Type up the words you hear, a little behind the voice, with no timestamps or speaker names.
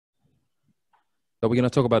So we're gonna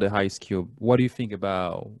talk about the icecube. What do you think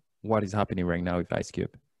about what is happening right now with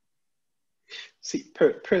icecube? See,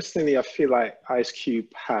 personally, I feel like Ice Cube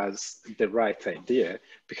has the right idea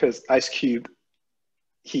because Ice Cube,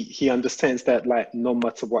 he understands that like no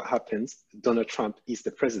matter what happens, Donald Trump is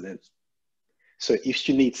the president. So if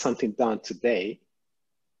you need something done today,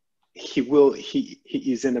 he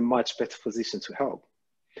is in a much better position to help.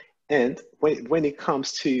 And when it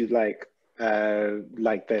comes to like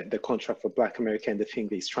the contract for Black America and the thing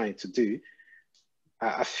that he's trying to do,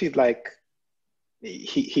 I feel like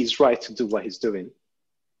he's right to do what he's doing.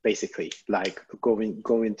 Basically, like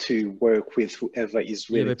going to work with whoever is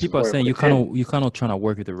Yeah, willing but to people are saying work with him. you cannot try to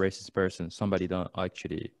work with a racist person. Somebody don't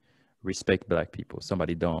actually respect black people.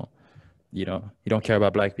 Somebody don't, you don't care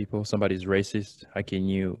about black people. Somebody's racist. How can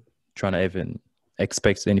you try to even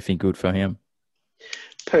expect anything good for him?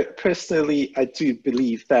 Personally, I do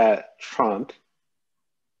believe that Trump,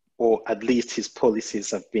 or at least his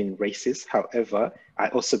policies, have been racist. However, I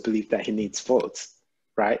also believe that he needs votes,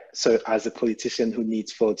 right? So as a politician who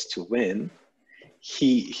needs votes to win,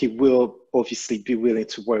 he will obviously be willing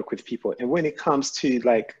to work with people. And when it comes to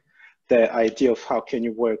like the idea of how can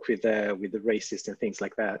you work with the racist and things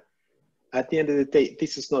like that, at the end of the day,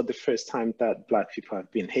 this is not the first time that Black people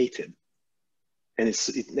have been hated, and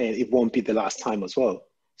it won't be the last time as well.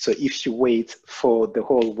 So if you wait for the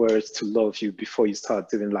whole world to love you before you start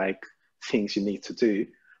doing like things you need to do,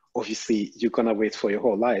 obviously you're gonna wait for your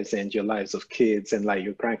whole lives and your lives of kids and like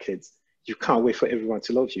your grandkids. You can't wait for everyone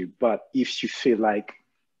to love you. But if you feel like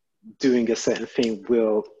doing a certain thing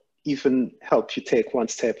will even help you take one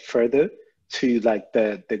step further to like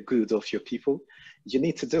the good of your people, you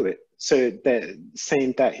need to do it. So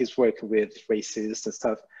saying that he's working with racists and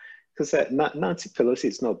stuff, because Nancy Pelosi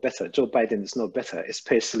is not better. Joe Biden is not better,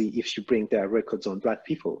 especially if you bring their records on Black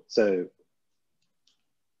people. So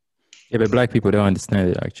Yeah, but black people don't understand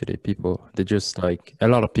it actually. People, they just like a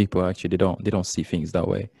lot of people actually they don't see things that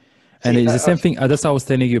way. And see, it's the same thing. That's what I was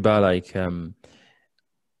telling you about like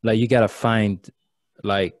you gotta find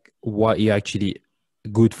like what you actually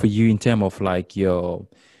good for you in terms of like your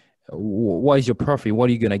what is your profit? What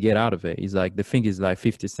are you gonna get out of it? It's like the thing is like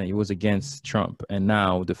 50 Cent. He was against Trump, and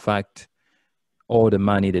now the fact all the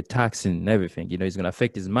money, the taxing, and everything, it's gonna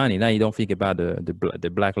affect his money. Now you don't think about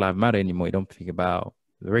the Black Lives Matter anymore. You don't think about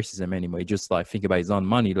the racism anymore. You just like think about his own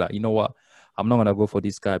money. Like, you know what? I'm not gonna go for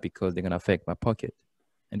this guy because they're gonna affect my pocket.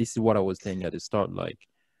 And this is what I was telling you at the start. Like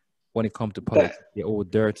when it comes to that politics, they're all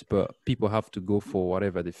dirt, but people have to go for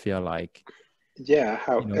whatever they feel like, yeah,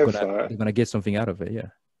 gonna however, they're gonna get something out of it. Yeah.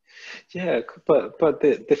 yeah, but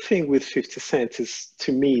the thing with 50 Cent is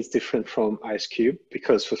to me is different from Ice Cube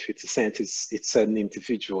because for 50 Cent it's an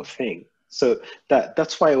individual thing. So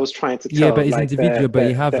that's why I was trying to Yeah, tell but it's like individual, but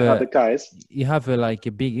the other guys. you have a like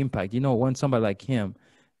a big impact. When somebody like him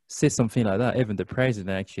says something like that, even the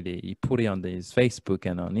president actually he put it on his Facebook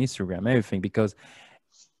and on Instagram, everything, because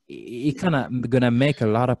it kind of gonna make a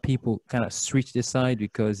lot of people kind of switch the side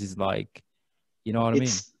because it's like, you know what I mean?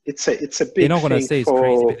 It's a They're big not gonna thing say it's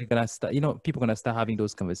crazy, but for they're gonna start, people gonna start having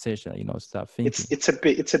those conversations, start thinking.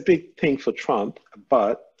 it's a big thing for Trump,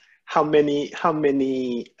 but how many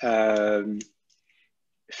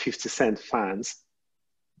 50 Cent fans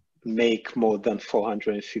make more than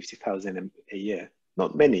 450,000 a year?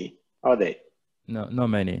 Not many, are they? No, not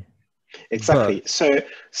many. But Exactly.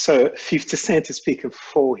 So 50 Cent is speaking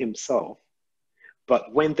for himself.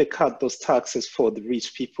 But when they cut those taxes for the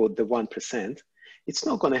rich people, the 1%, it's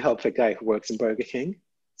not going to help a guy who works in Burger King.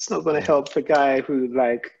 It's not going to yeah, help a guy who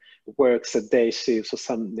like works a day shift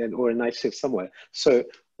or a night shift somewhere. So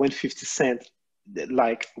when 50 Cent,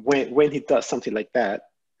 like when he does something like that,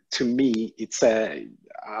 to me,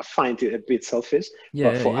 I find it a bit selfish. yeah,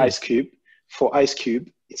 But it is. For Ice Cube,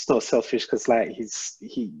 it's not selfish because like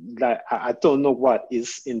he like I don't know what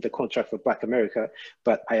is in the contract for Black America,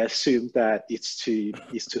 but I assume that it's to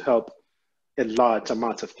help a large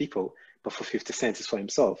amount of people. But for 50 Cent, it's for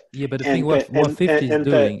himself, Yeah, but the thing, and the what 50 is and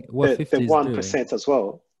the doing, what the 50 is doing, 1% as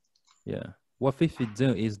well. yeah, what 50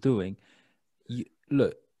 is doing, you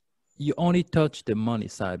look, you only touch the money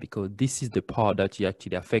side because this is the part that you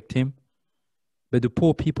actually affect him. But the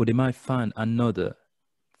poor people, they might find another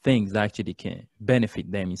things that actually can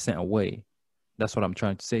benefit them in certain way. That's what I'm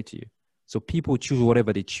trying to say to you. So people choose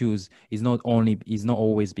whatever they choose is not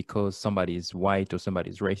always because somebody is white or somebody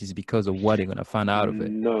is racist. It's because of what they're gonna find out of it.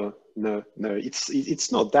 No, no, no. It's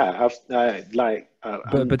not that.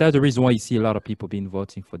 But that's the reason why you see a lot of people been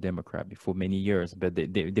voting for Democrat for many years. But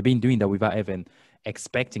they've been doing that without even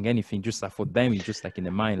expecting anything. Just like for them, it's just like in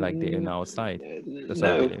the mind, like they're on our side. That's what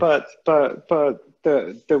I No, believe. but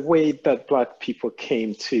the way that Black people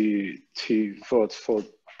came to vote for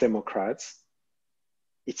Democrats,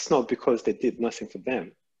 it's not because they did nothing for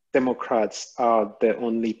them. Democrats are the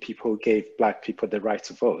only people who gave Black people the right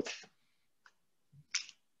to vote.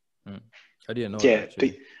 I didn't know Yeah, that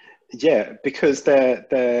actually. yeah, because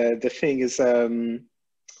the thing is,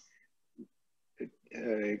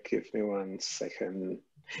 give me 1 second.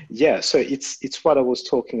 Yeah, so it's what I was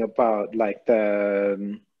talking about, like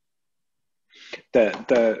the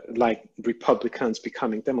like Republicans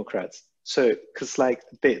becoming Democrats. So, because like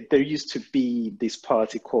there used to be this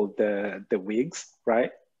party called the Whigs,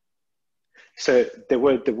 right? So there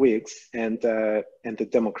were the Whigs and the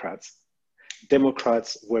Democrats.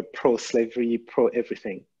 Democrats were pro-slavery,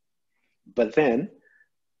 pro-everything. But then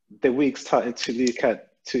the Whigs started to look at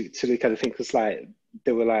the thing, because like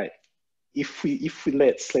they were like, if we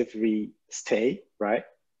let slavery stay, right?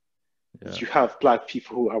 Yeah. You have Black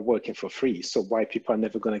people who are working for free. So white people are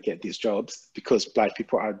never going to get these jobs because Black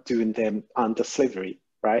people are doing them under slavery,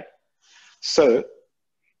 right? So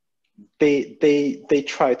they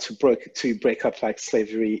try to break up like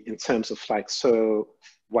slavery in terms of like, so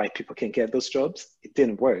white people can get those jobs. It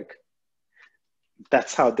didn't work.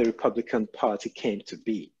 That's how the Republican Party came to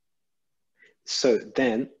be. So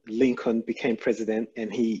then Lincoln became president,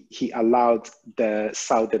 and he allowed the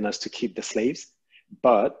Southerners to keep the slaves,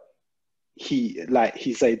 but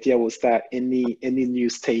his idea was that any new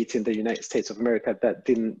state in the United States of America that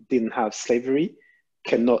didn't have slavery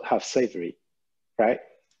cannot have slavery, right?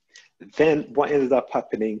 Then what ended up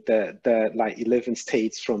happening, the like 11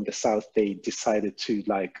 states from the South, they decided to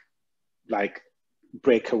like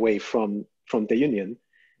break away from the Union.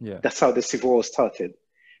 Yeah. That's how the Civil War started.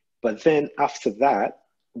 But then after that,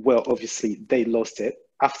 well, obviously they lost it.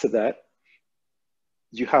 After that,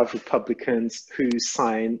 you have Republicans who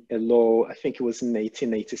signed a law, I think it was in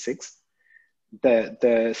 1886, the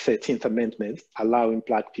 13th Amendment, allowing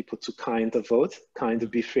Black people to kind of vote, kind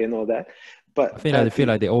of be free and all that. But I think like they feel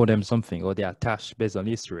like they owe them something, or they're attached based on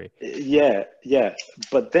history. yeah, yeah.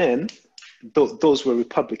 But then those were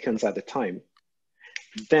Republicans at the time.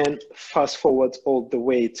 Then fast forward all the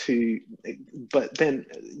way to, but then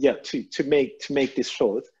yeah, to make this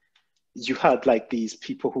short, you had like these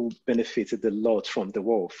people who benefited a lot from the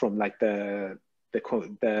war, from like the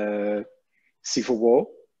Civil War.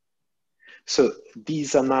 So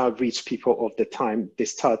these are now rich people of the time. They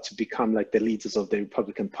start to become like the leaders of the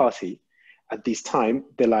Republican Party. At this time,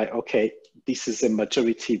 they're like, okay, this is a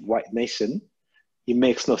majority white nation. It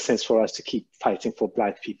makes no sense for us to keep fighting for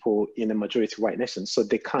Black people in a majority white nation. So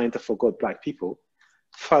they kind of forgot Black people.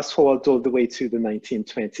 Fast forward all the way to the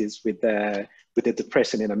 1920s with the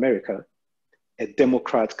Depression in America. A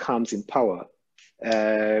Democrat comes in power.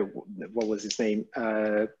 What was his name?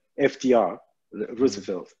 FDR,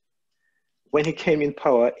 Roosevelt. When he came in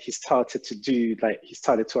power, he started to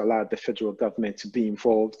allow the federal government to be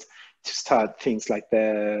involved, to start things like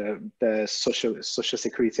the social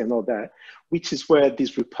security and all that, which is where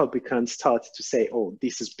these Republicans started to say, oh,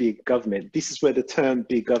 this is big government. This is where the term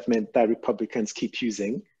big government that Republicans keep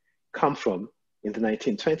using come from in the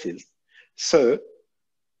 1920s. So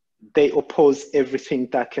they oppose everything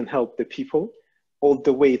that can help the people, all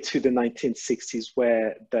the way to the 1960s,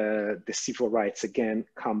 where the civil rights again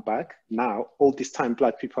come back. Now, all this time,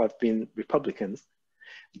 Black people have been Republicans.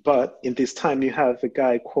 But in this time, you have a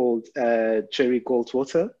guy called Jerry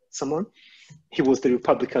Goldwater, he was the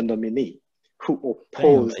Republican nominee who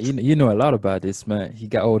opposed. Damn, you know a lot about this, man. He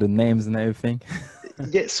got all the names and everything.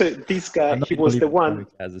 Yeah, so this guy, I know he you don't was live the in one.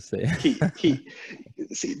 America, as I say.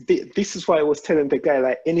 This is why I was telling the guy,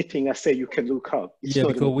 like, anything I say, you can look up. It's Yeah, not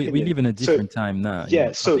an because we opinion. live in a So different time now. You yeah, know,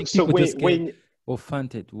 I so think people just get when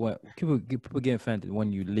offended when people get offended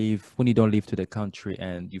when you don't live to the country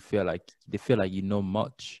and they feel like you know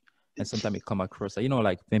much, and sometimes it come across like,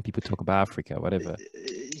 like when people talk about Africa, whatever.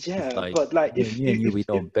 It's yeah, like but like me and you, we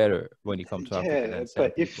know if better when it comes to Africa yeah, than certain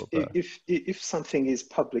but people. But if something is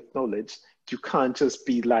public knowledge, you can't just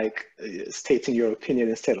be like stating your opinion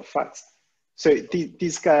instead of facts. So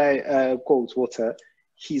this guy Goldwater,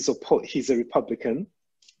 he's a Republican.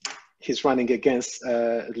 He's running against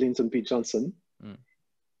Lyndon B. Johnson.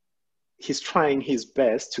 He's trying his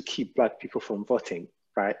best to keep Black people from voting,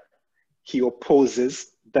 right? He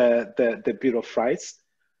opposes the Bill of Rights,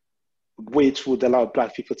 which would allow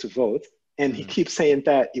Black people to vote. And he keeps saying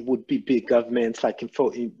that it would be big government, like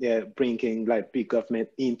bringing like big government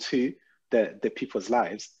into the people's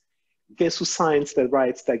lives. Guess who signs the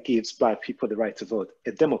rights that gives Black people the right to vote?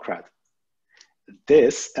 A Democrat.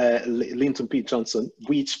 This, Lyndon B. Johnson,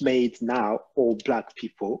 which made now all Black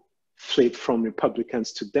people flip from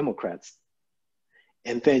Republicans to Democrats.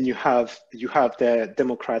 And then you have the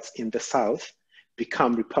Democrats in the South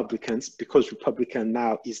become Republicans because Republican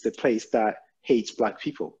now is the place that hates Black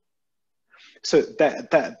people. So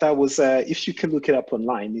that was, if you can look it up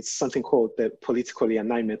online, it's something called the political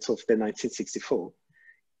alignment of the 1964.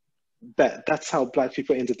 That's how Black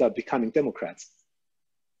people ended up becoming Democrats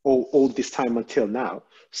all this time until now.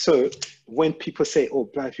 So when people say, oh,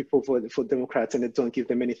 Black people vote for Democrats and they don't give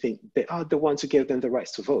them anything, they are the ones who gave them the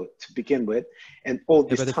rights to vote to begin with. And all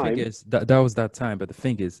this but the time. thing is, that was that time. But the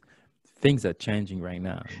thing is, things are changing right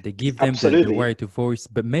now. They give them the right to voice,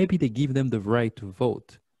 but maybe they give them the right to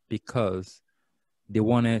vote because they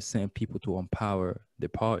want to send people to empower the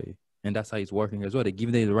party. And that's how it's working as well. They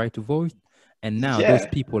give them the right to vote. And now those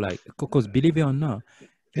people, like, because believe it or not,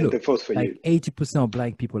 look, they vote for like 80% of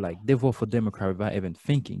Black people, like, they vote for Democrat without even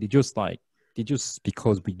thinking. They just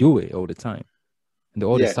because we do it all the time. And the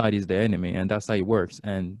other side is the enemy, and that's how it works.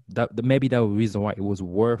 And maybe that was the reason why it was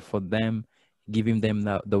worth for them giving them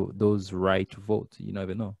those right to vote. You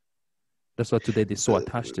never know. That's why today they're so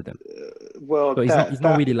attached to them. Well, so it's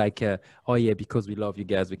not really like, oh yeah, because we love you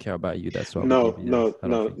guys, we care about you. That's why we give you no,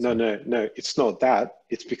 that. No. It's not that.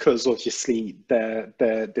 It's because obviously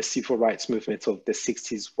the civil rights movement of the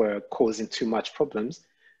 60s were causing too much problems.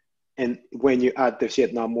 And when you add the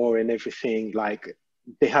Vietnam War and everything, like,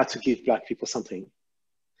 they had to give Black people something.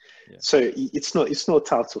 Yeah. So it's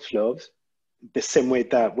not out of love. The same way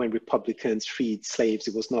that when Republicans freed slaves,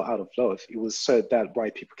 it was not out of love. It was so that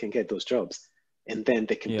white people can get those jobs and then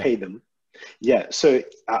they can pay them. Yeah, so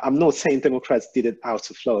I'm not saying Democrats did it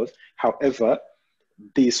out of love. However,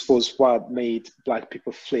 this was what made Black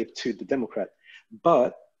people flip to the Democrat.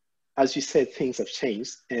 But as you said, things have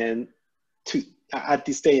changed. And at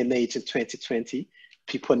this day and age in 2020,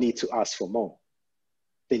 people need to ask for more.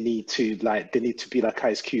 They need to be like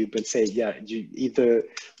icecube and say, yeah, either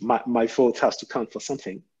my vote has to count for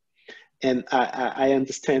something. And I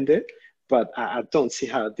understand it, but I don't see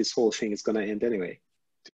how this whole thing is going to end anyway.